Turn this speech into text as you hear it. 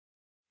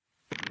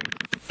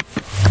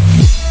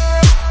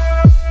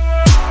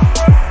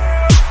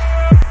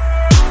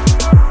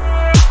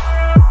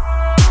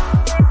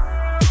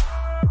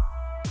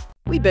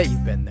bet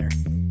you've been there.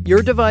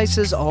 Your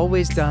devices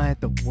always die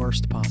at the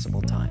worst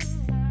possible time.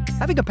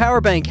 Having a power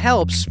bank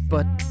helps,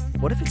 but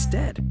what if it's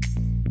dead?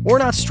 Or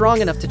not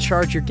strong enough to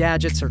charge your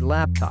gadgets or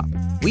laptop?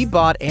 We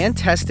bought and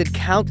tested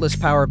countless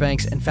power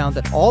banks and found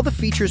that all the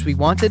features we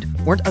wanted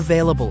weren't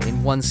available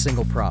in one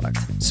single product.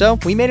 So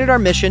we made it our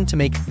mission to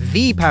make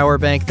the power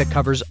bank that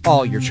covers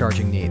all your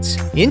charging needs.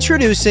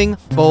 Introducing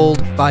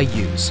Bold by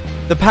Use,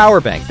 the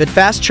power bank that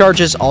fast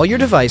charges all your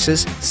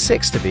devices,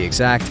 6 to be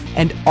exact,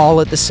 and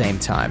all at the same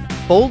time.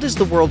 Bold is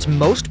the world's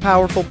most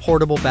powerful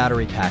portable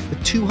battery pack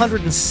with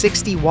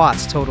 260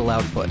 watts total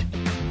output.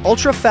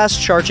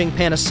 Ultra-fast charging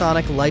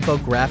Panasonic LiPo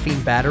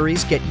Graphene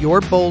batteries get your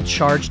Bold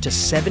charged to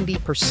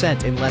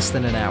 70% in less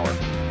than an hour,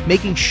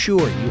 making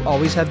sure you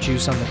always have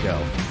juice on the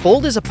go.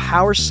 Bold is a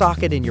power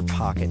socket in your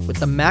pocket with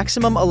the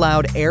maximum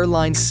allowed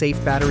airline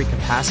safe battery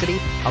capacity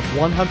of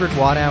 100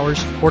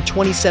 watt-hours or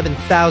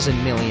 27,000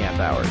 milliamp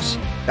hours.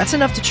 That's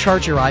enough to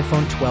charge your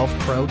iPhone 12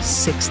 Pro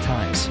 6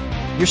 times,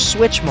 your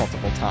Switch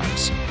multiple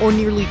times, or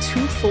nearly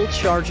 2 full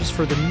charges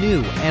for the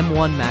new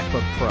M1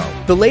 MacBook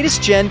Pro. The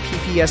latest gen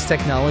PPS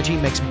technology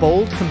makes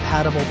Bold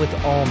compatible with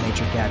all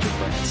major gadget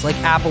brands like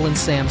Apple and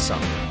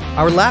Samsung.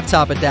 Our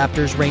laptop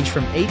adapters range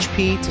from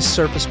HP to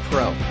Surface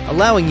Pro,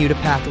 allowing you to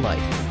pack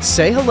light.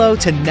 Say hello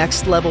to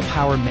next-level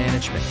power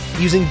management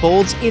using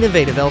Bold's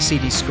innovative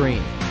LCD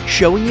screen,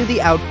 showing you the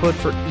output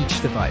for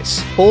each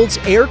device. Bold's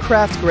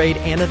aircraft-grade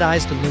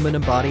anodized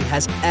aluminum body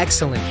has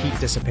excellent heat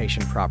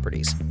dissipation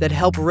properties that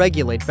help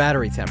regulate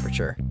battery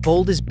temperature.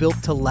 Bold is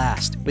built to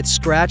last with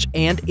scratch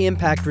and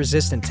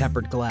impact-resistant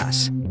tempered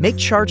glass. Make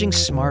charging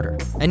smarter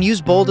and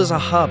use Bold as a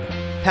hub.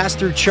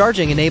 Pass-through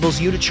charging enables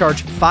you to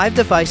charge 5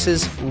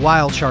 devices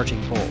while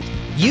charging Bold.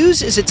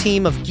 Use is a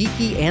team of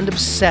geeky and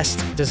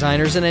obsessed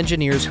designers and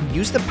engineers who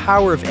use the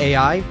power of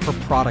AI for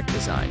product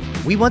design.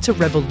 We want to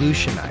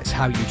revolutionize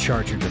how you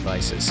charge your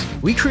devices.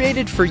 We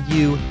created for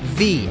you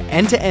the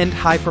end-to-end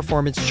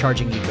high-performance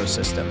charging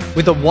ecosystem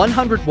with a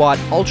 100-watt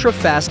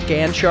ultra-fast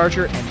GAN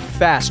charger and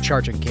fast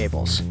charging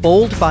cables.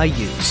 Bold by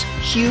Use,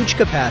 huge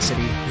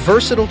capacity,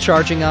 versatile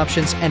charging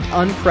options, and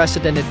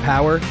unprecedented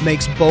power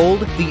makes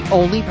Bold the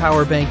only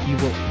power bank you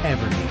will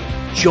ever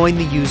need. Join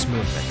the Use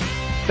movement.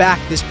 Back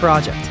this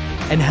project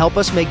and help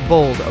us make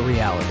Bold a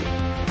reality.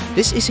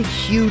 This is a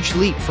huge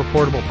leap for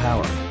portable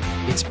power.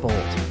 It's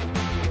Bold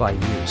by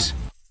Use.